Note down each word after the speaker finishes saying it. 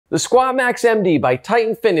The Squatmax-MD by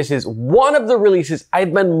Titan Fitness is one of the releases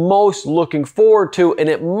I've been most looking forward to, and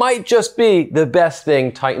it might just be the best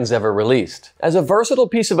thing Titan's ever released. As a versatile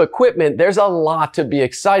piece of equipment, there's a lot to be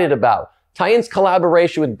excited about. Titan's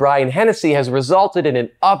collaboration with Brian Hennessy has resulted in an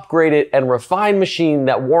upgraded and refined machine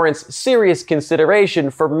that warrants serious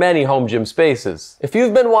consideration for many home gym spaces. If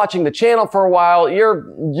you've been watching the channel for a while, you're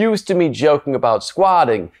used to me joking about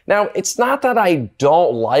squatting. Now, it's not that I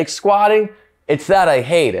don't like squatting, it's that I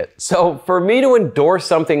hate it. So for me to endorse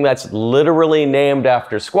something that's literally named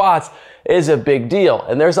after squats is a big deal,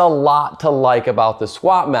 and there's a lot to like about the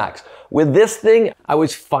Squatmax. With this thing, I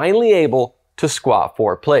was finally able to squat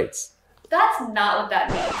 4 plates. That's not what that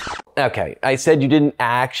means. Okay, I said you didn't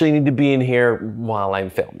actually need to be in here while I'm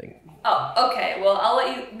filming. Oh, okay. Well, I'll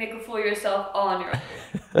let you make a fool of yourself all on your own.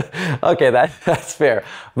 Okay, that's fair.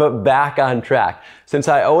 But back on track. Since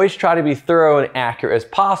I always try to be thorough and accurate as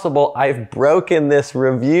possible, I've broken this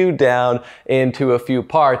review down into a few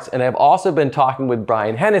parts, and I've also been talking with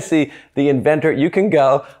Brian Hennessy, the inventor, you can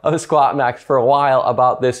go, of Squatmax for a while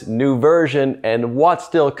about this new version and what's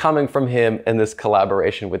still coming from him in this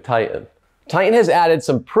collaboration with Titan. Titan has added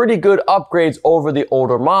some pretty good upgrades over the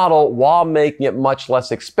older model while making it much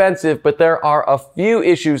less expensive, but there are a few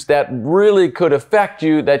issues that really could affect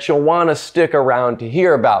you that you'll want to stick around to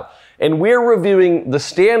hear about. And we're reviewing the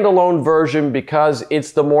standalone version because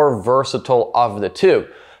it's the more versatile of the two.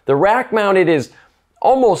 The rack mounted is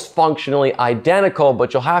almost functionally identical,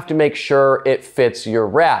 but you'll have to make sure it fits your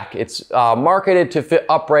rack. It's marketed to fit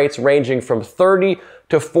uprights ranging from 30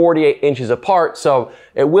 to 48 inches apart, so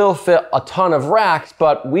it will fit a ton of racks,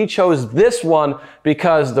 but we chose this one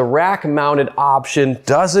because the rack mounted option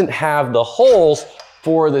doesn't have the holes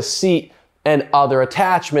for the seat and other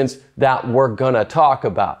attachments that we're gonna talk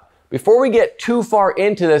about. Before we get too far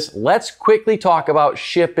into this, let's quickly talk about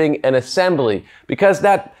shipping and assembly, because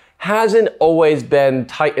that hasn't always been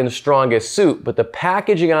Titan's strongest suit, but the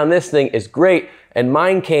packaging on this thing is great, and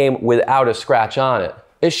mine came without a scratch on it.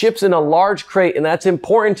 It ships in a large crate, and that's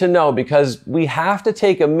important to know because we have to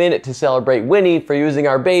take a minute to celebrate Winnie for using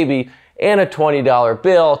our baby and a $20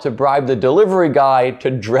 bill to bribe the delivery guy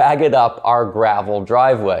to drag it up our gravel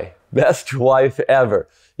driveway. Best wife ever.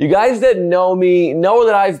 You guys that know me know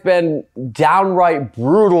that I've been downright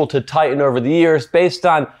brutal to Titan over the years based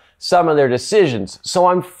on some of their decisions. So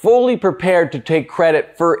I'm fully prepared to take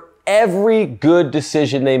credit for every good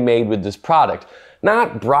decision they made with this product.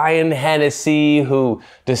 Not Brian Hennessy, who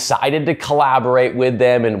decided to collaborate with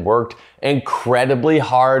them and worked incredibly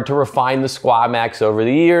hard to refine the Squatmax over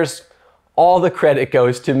the years. All the credit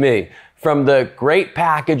goes to me. From the great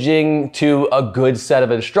packaging to a good set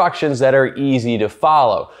of instructions that are easy to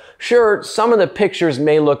follow. Sure, some of the pictures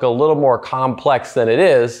may look a little more complex than it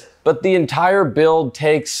is, but the entire build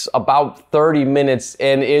takes about 30 minutes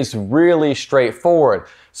and is really straightforward.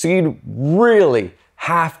 So you'd really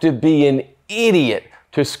have to be an idiot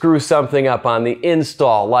to screw something up on the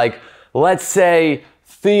install. Like, let's say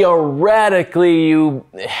theoretically you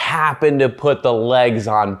happen to put the legs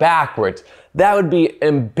on backwards. That would be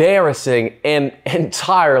embarrassing and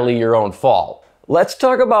entirely your own fault. Let's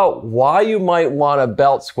talk about why you might want a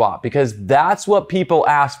belt squat, because that's what people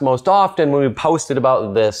ask most often when we posted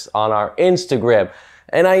about this on our Instagram.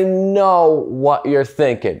 And I know what you're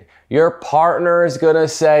thinking. Your partner is gonna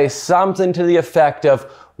say something to the effect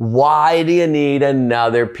of, why do you need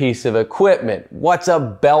another piece of equipment? What's a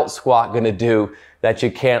belt squat gonna do that you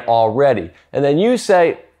can't already? And then you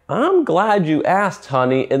say, I'm glad you asked,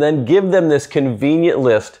 honey, and then give them this convenient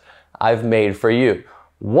list I've made for you.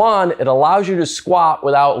 1, it allows you to squat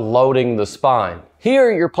without loading the spine.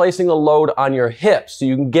 Here, you're placing a load on your hips so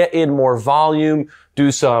you can get in more volume,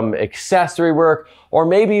 do some accessory work, or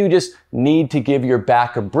maybe you just need to give your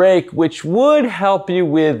back a break, which would help you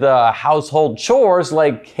with household chores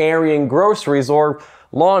like carrying groceries or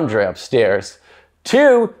laundry upstairs.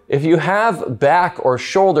 2, if you have back or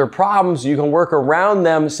shoulder problems, you can work around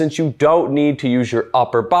them since you don't need to use your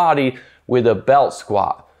upper body with a belt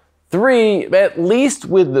squat. 3, at least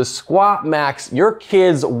with the Squatmax, your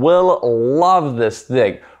kids will love this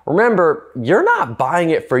thing. Remember, you're not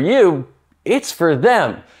buying it for you, it's for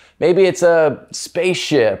them. Maybe it's a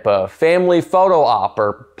spaceship, a family photo op,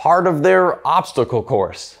 or part of their obstacle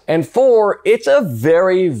course. And 4, it's a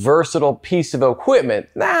very versatile piece of equipment.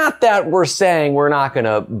 Not that we're saying we're not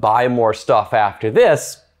gonna buy more stuff after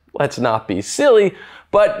this, let's not be silly,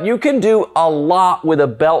 but you can do a lot with a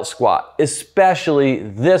belt squat, especially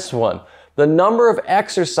this one. The number of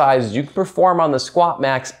exercises you can perform on the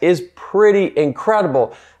Squatmax is pretty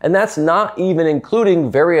incredible, and that's not even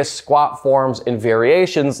including various squat forms and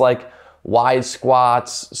variations like wide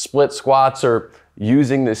squats, split squats, or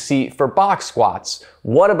using the seat for box squats?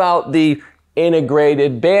 What about the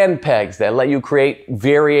integrated band pegs that let you create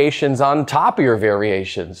variations on top of your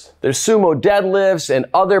variations? There's sumo deadlifts and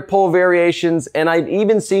other pull variations, and I've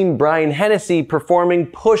even seen Brian Hennessy performing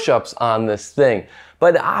push-ups on this thing.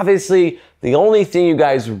 But obviously, the only thing you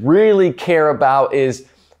guys really care about is,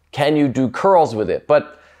 can you do curls with it?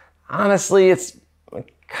 But honestly, it's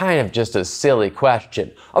kind of just a silly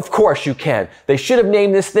question. Of course you can. They should have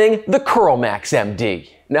named this thing the Squatmax-MD.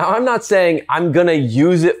 Now, I'm not saying I'm gonna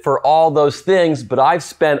use it for all those things, but I've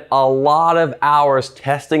spent a lot of hours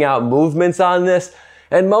testing out movements on this,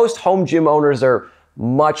 and most home gym owners are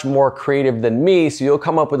much more creative than me, so you'll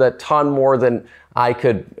come up with a ton more than I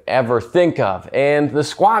could ever think of. And the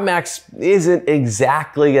Squatmax isn't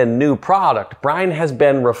exactly a new product. Brian has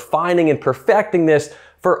been refining and perfecting this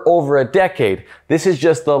for over a decade. This is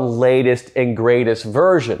just the latest and greatest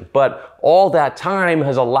version, but all that time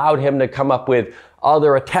has allowed him to come up with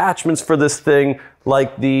other attachments for this thing,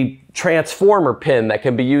 like the transformer pin that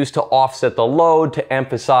can be used to offset the load to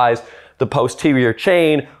emphasize the posterior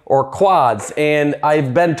chain or quads. And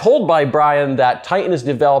I've been told by Brian that Titan is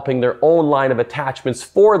developing their own line of attachments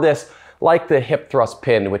for this, like the hip thrust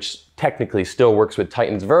pin, which technically still works with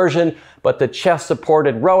Titan's version, but the chest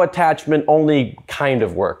supported row attachment only kind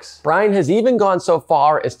of works. Brian has even gone so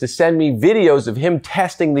far as to send me videos of him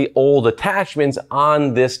testing the old attachments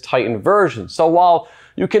on this Titan version. So while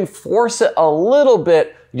you can force it a little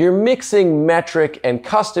bit, you're mixing metric and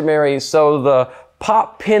customary, so the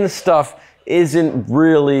pop pin stuff isn't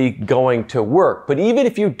really going to work. But even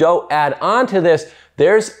if you don't add on to this,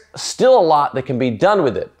 there's still a lot that can be done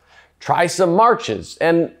with it. Try some marches,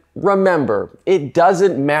 and remember, it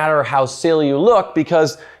doesn't matter how silly you look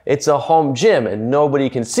because it's a home gym and nobody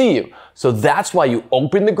can see you. So that's why you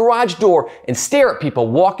open the garage door and stare at people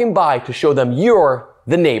walking by to show them you're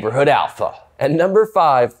the neighborhood alpha. And number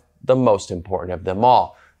 5, the most important of them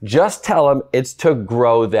all. Just tell them it's to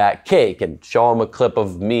grow that cake and show them a clip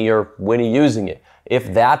of me or Winnie using it.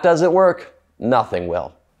 If that doesn't work, nothing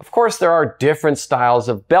will. Of course, there are different styles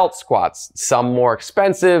of belt squats, some more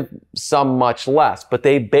expensive, some much less, but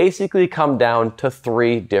they basically come down to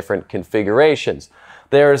 3 different configurations.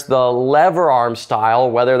 There's the lever arm style,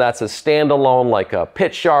 whether that's a standalone like a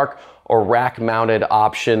Pit Shark or rack-mounted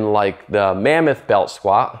option like the Mammoth belt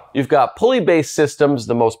squat. You've got pulley-based systems,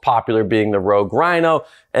 the most popular being the Rogue Rhino,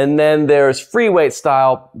 and then there's free weight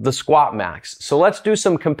style, the Squatmax. So let's do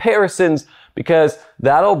some comparisons because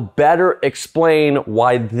that'll better explain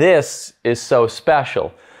why this is so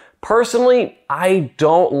special. Personally, I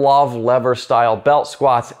don't love lever style belt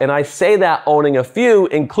squats, and I say that owning a few,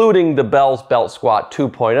 including the Bell's Belt Squat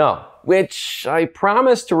 2.0, which I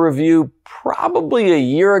promised to review probably a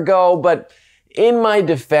year ago, but in my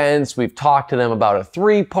defense, we've talked to them about a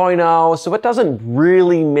 3.0, so it doesn't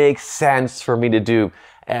really make sense for me to do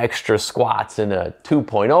extra squats in a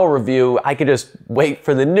 2.0 review. I could just wait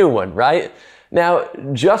for the new one, right? Now,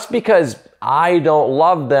 just because I don't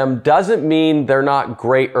love them doesn't mean they're not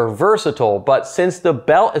great or versatile, but since the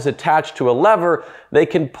belt is attached to a lever, they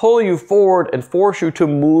can pull you forward and force you to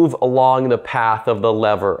move along the path of the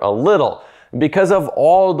lever a little. Because of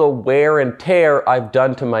all the wear and tear I've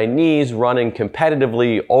done to my knees running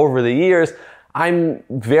competitively over the years, I'm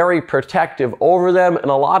very protective over them, and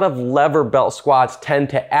a lot of lever belt squats tend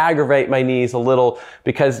to aggravate my knees a little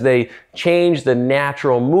because they change the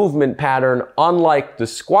natural movement pattern, unlike the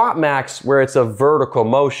Squatmax where it's a vertical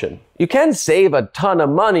motion. You can save a ton of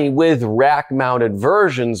money with rack-mounted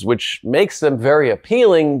versions, which makes them very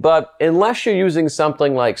appealing, but unless you're using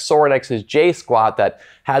something like Sorinex's J-Squat that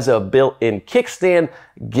has a built-in kickstand,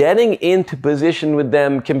 getting into position with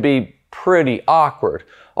them can be pretty awkward.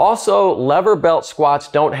 Also, lever belt squats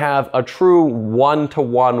don't have a true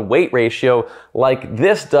 1-to-1 weight ratio like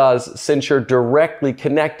this does, since you're directly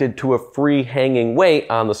connected to a free hanging weight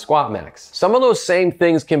on the Squatmax. Some of those same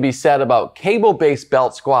things can be said about cable-based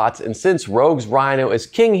belt squats, and since Rogue's Rhino is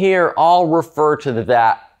king here, I'll refer to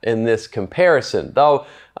that in this comparison. Though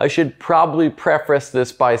I should probably preface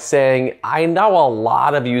this by saying I know a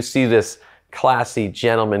lot of you see this classy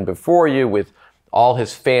gentleman before you with all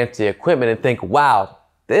his fancy equipment and think, wow,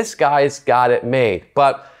 this guy's got it made.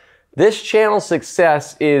 But this channel's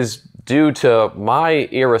success is due to my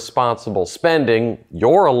irresponsible spending,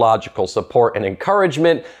 your illogical support and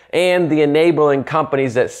encouragement, and the enabling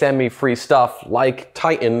companies that send me free stuff like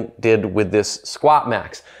Titan did with this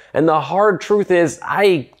Squatmax. And the hard truth is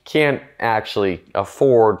I can't actually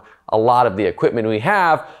afford a lot of the equipment we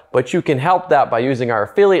have, but you can help that by using our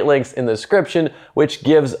affiliate links in the description, which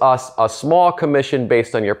gives us a small commission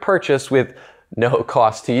based on your purchase with no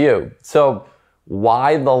cost to you. So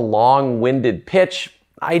Why the long-winded pitch?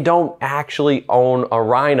 I don't actually own a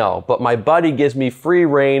Rhino, but my buddy gives me free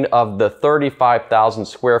reign of the 35,000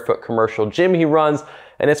 square foot commercial gym he runs,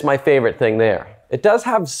 and it's my favorite thing there. It does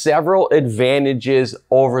have several advantages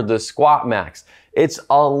over the Squatmax. It's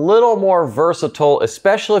a little more versatile,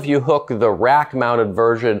 especially if you hook the rack-mounted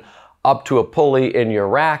version up to a pulley in your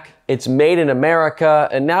rack. It's made in America,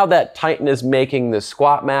 and now that Titan is making the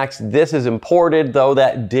Squatmax, this is imported, though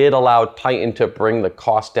that did allow Titan to bring the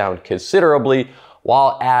cost down considerably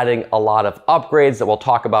while adding a lot of upgrades that we'll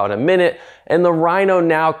talk about in a minute. And the Rhino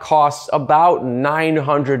now costs about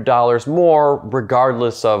 $900 more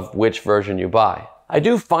regardless of which version you buy. I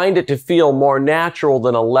do find it to feel more natural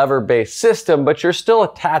than a lever-based system, but you're still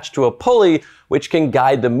attached to a pulley which can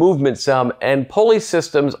guide the movement some, and pulley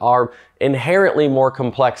systems are inherently more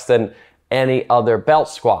complex than any other belt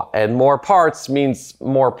squat, and more parts means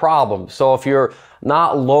more problems. So if you're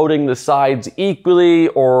not loading the sides equally,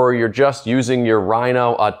 or you're just using your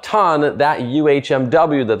Rhino a ton, that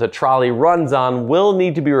UHMW that the trolley runs on will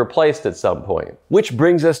need to be replaced at some point. Which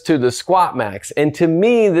brings us to the Squatmax, and to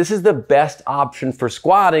me this is the best option for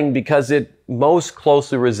squatting because it most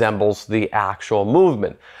closely resembles the actual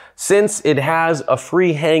movement. Since it has a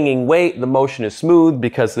free hanging weight, the motion is smooth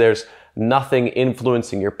because there's nothing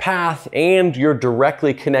influencing your path, and you're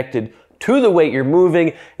directly connected to the weight you're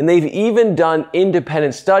moving, and they've even done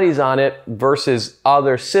independent studies on it versus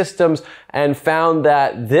other systems and found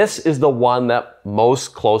that this is the one that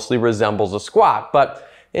most closely resembles a squat. But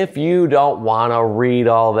if you don't want to read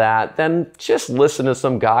all that, then just listen to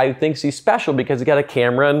some guy who thinks he's special because he got a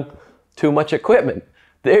camera and too much equipment.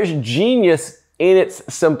 There's genius in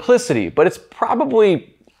its simplicity, but it's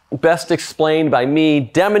probably best explained by me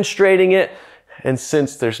demonstrating it. And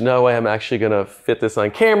since there's no way I'm actually gonna fit this on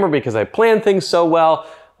camera because I plan things so well,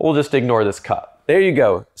 we'll just ignore this cut. There you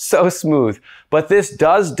go, so smooth. But this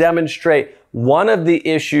does demonstrate one of the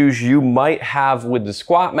issues you might have with the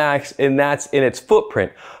Squatmax, and that's in its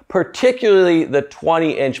footprint, particularly the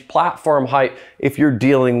 20-inch platform height if you're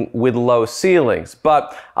dealing with low ceilings.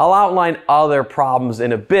 But I'll outline other problems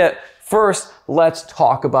in a bit. First, let's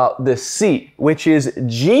talk about the seat, which is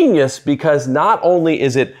genius because not only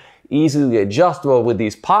is it easily adjustable with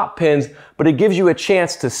these pop pins, but it gives you a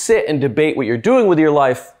chance to sit and debate what you're doing with your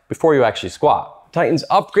life before you actually squat. Titan's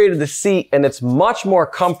upgraded the seat and it's much more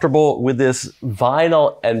comfortable with this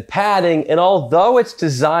vinyl and padding, and although it's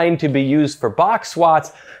designed to be used for box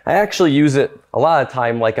squats, I actually use it a lot of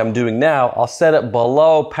time like I'm doing now. I'll set it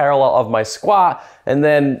below parallel of my squat and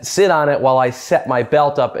then sit on it while I set my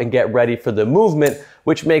belt up and get ready for the movement,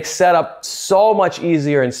 which makes setup so much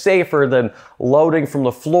easier and safer than loading from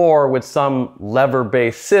the floor with some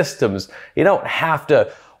lever-based systems. You don't have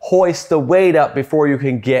to hoist the weight up before you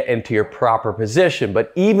can get into your proper position.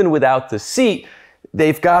 But even without the seat,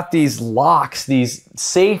 they've got these locks, these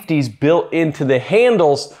safeties built into the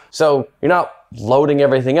handles, so you're not loading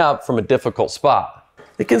everything up from a difficult spot.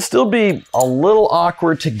 It can still be a little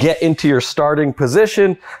awkward to get into your starting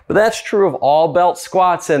position, but that's true of all belt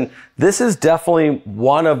squats, and this is definitely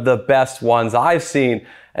one of the best ones I've seen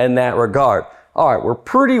in that regard. All right, we're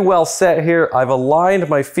pretty well set here. I've aligned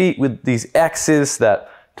my feet with these X's that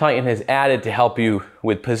Titan has added to help you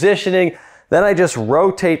with positioning. Then I just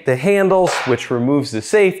rotate the handles, which removes the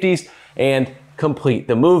safeties, and complete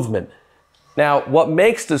the movement. Now, what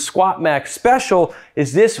makes the Squatmax special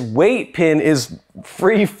is this weight pin is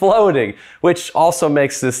free floating, which also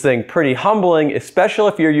makes this thing pretty humbling, especially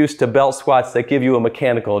if you're used to belt squats that give you a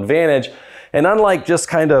mechanical advantage. And unlike just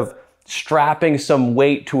kind of strapping some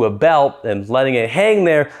weight to a belt and letting it hang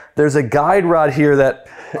there, there's a guide rod here that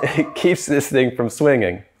keeps this thing from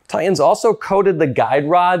swinging. Titan's also coated the guide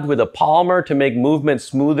rod with a polymer to make movement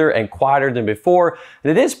smoother and quieter than before.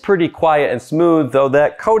 And it is pretty quiet and smooth, though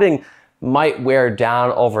that coating might wear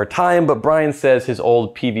down over time, but Brian says his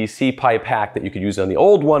old PVC pipe hack that you could use on the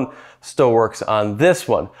old one still works on this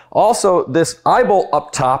one. Also, this eye bolt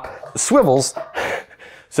up top swivels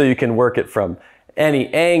so you can work it from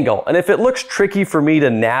any angle. And if it looks tricky for me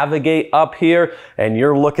to navigate up here and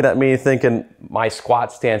you're looking at me thinking my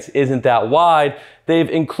squat stance isn't that wide, they've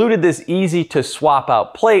included this easy to swap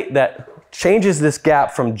out plate that changes this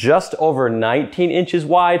gap from just over 19 inches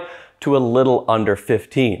wide to a little under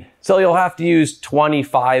 15. So you'll have to use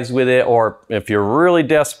 25s with it, or if you're really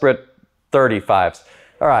desperate, 35s.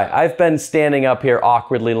 All right, I've been standing up here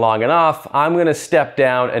awkwardly long enough. I'm gonna step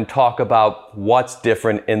down and talk about what's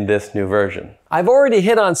different in this new version. I've already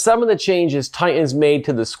hit on some of the changes Titan's made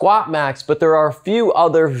to the Squatmax, but there are a few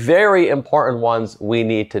other very important ones we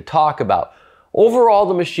need to talk about. Overall,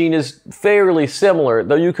 the machine is fairly similar,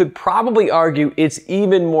 though you could probably argue it's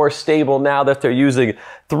even more stable now that they're using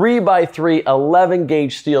 3x3 11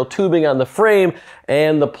 gauge steel tubing on the frame,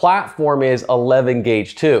 and the platform is 11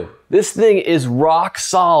 gauge too. This thing is rock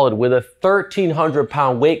solid with a 1,300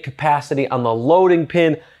 pound weight capacity on the loading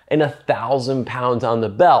pin and 1,000 pounds on the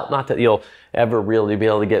belt. Not that you'll ever really be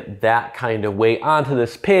able to get that kind of weight onto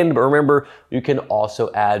this pin, but remember, you can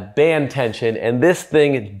also add band tension, and this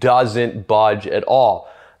thing doesn't budge at all.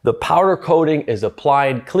 The powder coating is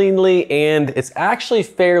applied cleanly, and it's actually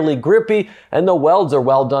fairly grippy, and the welds are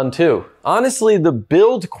well done too. Honestly, the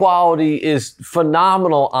build quality is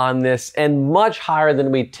phenomenal on this and much higher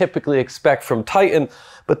than we typically expect from Titan,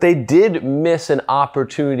 but they did miss an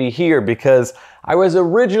opportunity here because I was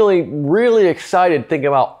originally really excited thinking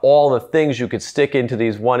about all the things you could stick into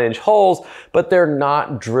these 1-inch holes, but they're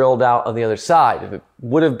not drilled out on the other side. It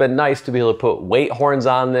would have been nice to be able to put weight horns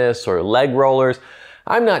on this or leg rollers.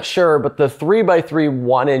 I'm not sure, but the 3x3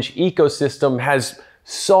 1-inch ecosystem has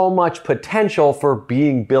so much potential for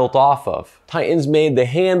being built off of. Titan's made the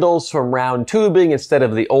handles from round tubing instead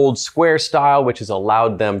of the old square style, which has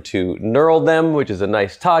allowed them to knurl them, which is a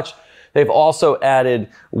nice touch. They've also added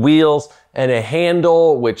wheels and a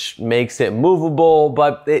handle, which makes it movable,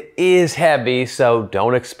 but it is heavy, so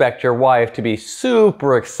don't expect your wife to be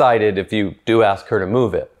super excited if you do ask her to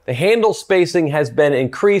move it. The handle spacing has been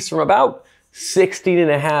increased from about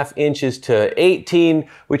 16.5 inches to 18,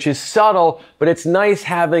 which is subtle, but it's nice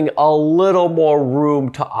having a little more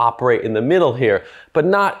room to operate in the middle here. But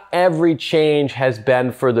not every change has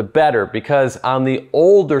been for the better, because on the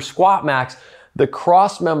older Squatmax, the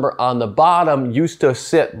cross member on the bottom used to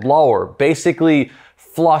sit lower, basically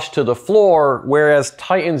flush to the floor, whereas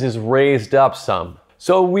Titan's is raised up some.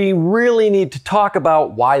 So we really need to talk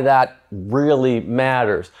about why that really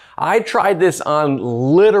matters. I tried this on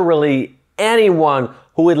literally anyone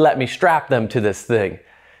who would let me strap them to this thing.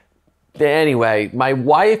 Anyway, my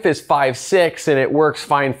wife is 5'6" and it works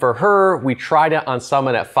fine for her. We tried it on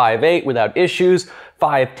someone at 5'8" without issues.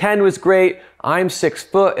 5'10" was great. I'm 6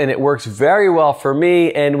 foot and it works very well for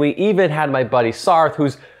me. And we even had my buddy Sarth,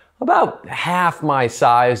 who's about half my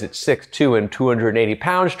size at 6'2" and 280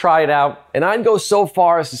 pounds, try it out. And I'd go so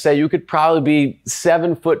far as to say you could probably be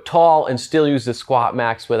 7 foot tall and still use the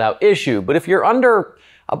Squatmax without issue. But if you're under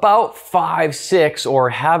about 5'6" or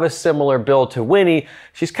have a similar build to Winnie,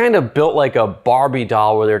 she's kind of built like a Barbie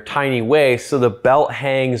doll with her tiny waist, so the belt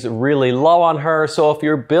hangs really low on her. So if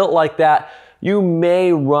you're built like that, you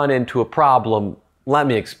may run into a problem. Let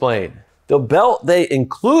me explain. The belt they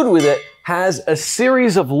include with it has a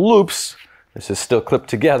series of loops. This is still clipped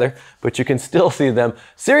together, but you can still see them.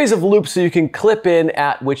 Series of loops so you can clip in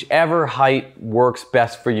at whichever height works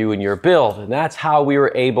best for you and your build. And that's how we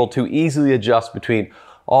were able to easily adjust between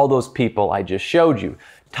all those people I just showed you.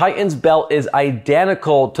 Titan's belt is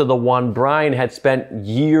identical to the one Brian had spent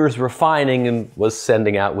years refining and was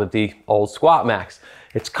sending out with the old Squatmax.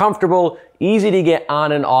 It's comfortable, easy to get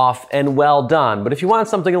on and off, and well done. But if you want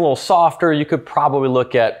something a little softer, you could probably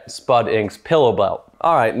look at Spud Inc.'s pillow belt.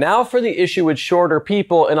 All right, now for the issue with shorter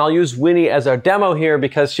people, and I'll use Winnie as our demo here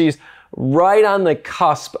because she's right on the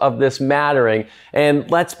cusp of this mattering. And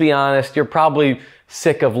let's be honest, you're probably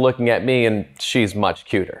sick of looking at me, and she's much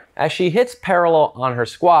cuter. As she hits parallel on her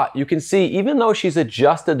squat, you can see even though she's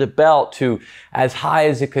adjusted the belt to as high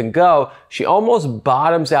as it can go, she almost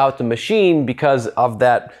bottoms out the machine because of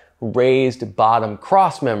that raised bottom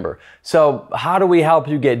cross member. So how do we help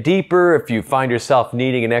you get deeper if you find yourself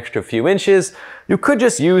needing an extra few inches? You could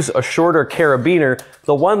just use a shorter carabiner.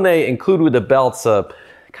 The one they include with the belt's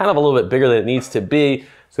kind of a little bit bigger than it needs to be.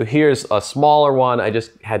 So here's a smaller one I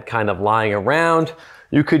just had kind of lying around.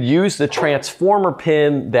 You could use the transformer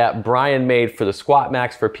pin that Brian made for the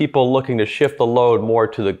Squatmax for people looking to shift the load more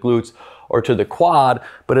to the glutes or to the quad,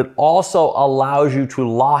 but it also allows you to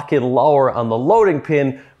lock it lower on the loading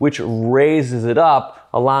pin, which raises it up,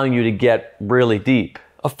 allowing you to get really deep.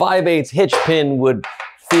 A 5/8 hitch pin would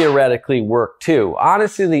theoretically work too.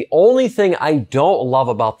 Honestly, the only thing I don't love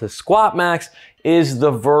about the Squatmax is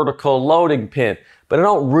the vertical loading pin, but I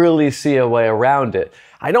don't really see a way around it.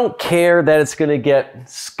 I don't care that it's gonna get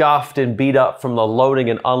scuffed and beat up from the loading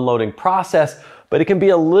and unloading process, but it can be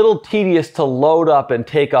a little tedious to load up and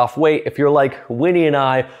take off weight if you're like Winnie and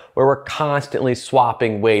I, where we're constantly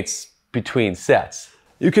swapping weights between sets.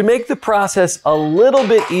 You can make the process a little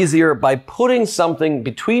bit easier by putting something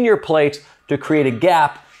between your plates to create a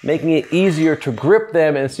gap, making it easier to grip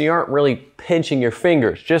them and so you aren't really pinching your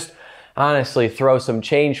fingers. Just honestly throw some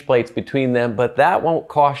change plates between them, but that won't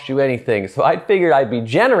cost you anything. So I figured I'd be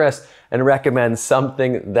generous and recommend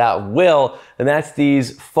something that will, and that's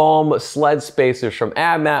these foam sled spacers from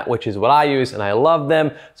AdMat, which is what I use, and I love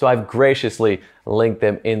them, so I've graciously linked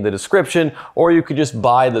them in the description, or you could just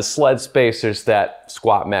buy the sled spacers that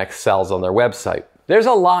Squatmax sells on their website. There's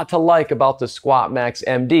a lot to like about the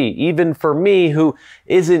Squatmax-MD, even for me who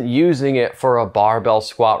isn't using it for a barbell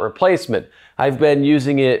squat replacement. I've been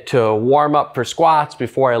using it to warm up for squats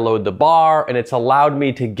before I load the bar, and it's allowed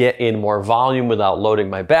me to get in more volume without loading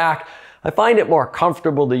my back. I find it more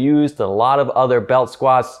comfortable to use than a lot of other belt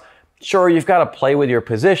squats. Sure, you've got to play with your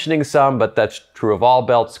positioning some, but that's true of all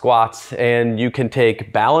belt squats, and you can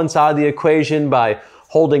take balance out of the equation by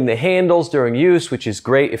holding the handles during use, which is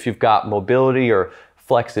great if you've got mobility or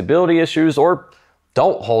flexibility issues, or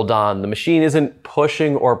don't hold on. The machine isn't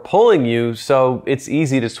pushing or pulling you, so it's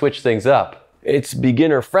easy to switch things up. It's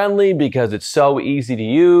beginner friendly because it's so easy to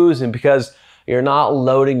use, and because you're not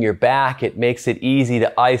loading your back, it makes it easy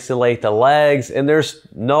to isolate the legs, and there's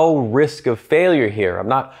no risk of failure here. I'm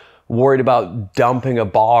not worried about dumping a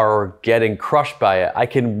bar or getting crushed by it. I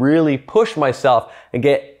can really push myself and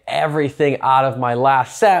get everything out of my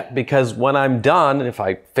last set, because when I'm done, if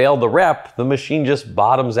I fail the rep, the machine just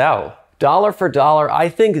bottoms out. Dollar for dollar, I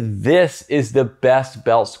think this is the best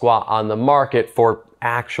belt squat on the market for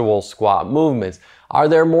actual squat movements. Are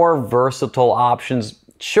there more versatile options?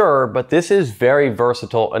 Sure, but this is very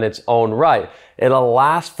versatile in its own right. It'll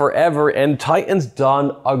last forever, and Titan's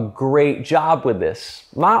done a great job with this.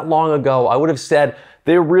 Not long ago, I would have said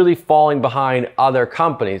they're really falling behind other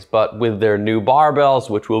companies, but with their new barbells,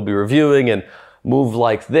 which we'll be reviewing, and moves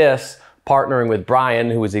like this, partnering with Brian,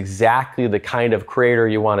 who is exactly the kind of creator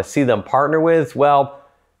you want to see them partner with, well,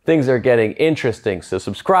 things are getting interesting. So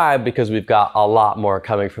subscribe, because we've got a lot more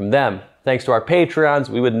coming from them. Thanks to our Patreons,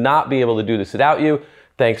 we would not be able to do this without you.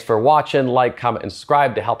 Thanks for watching. Like, comment, and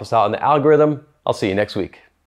subscribe to help us out in the algorithm. I'll see you next week.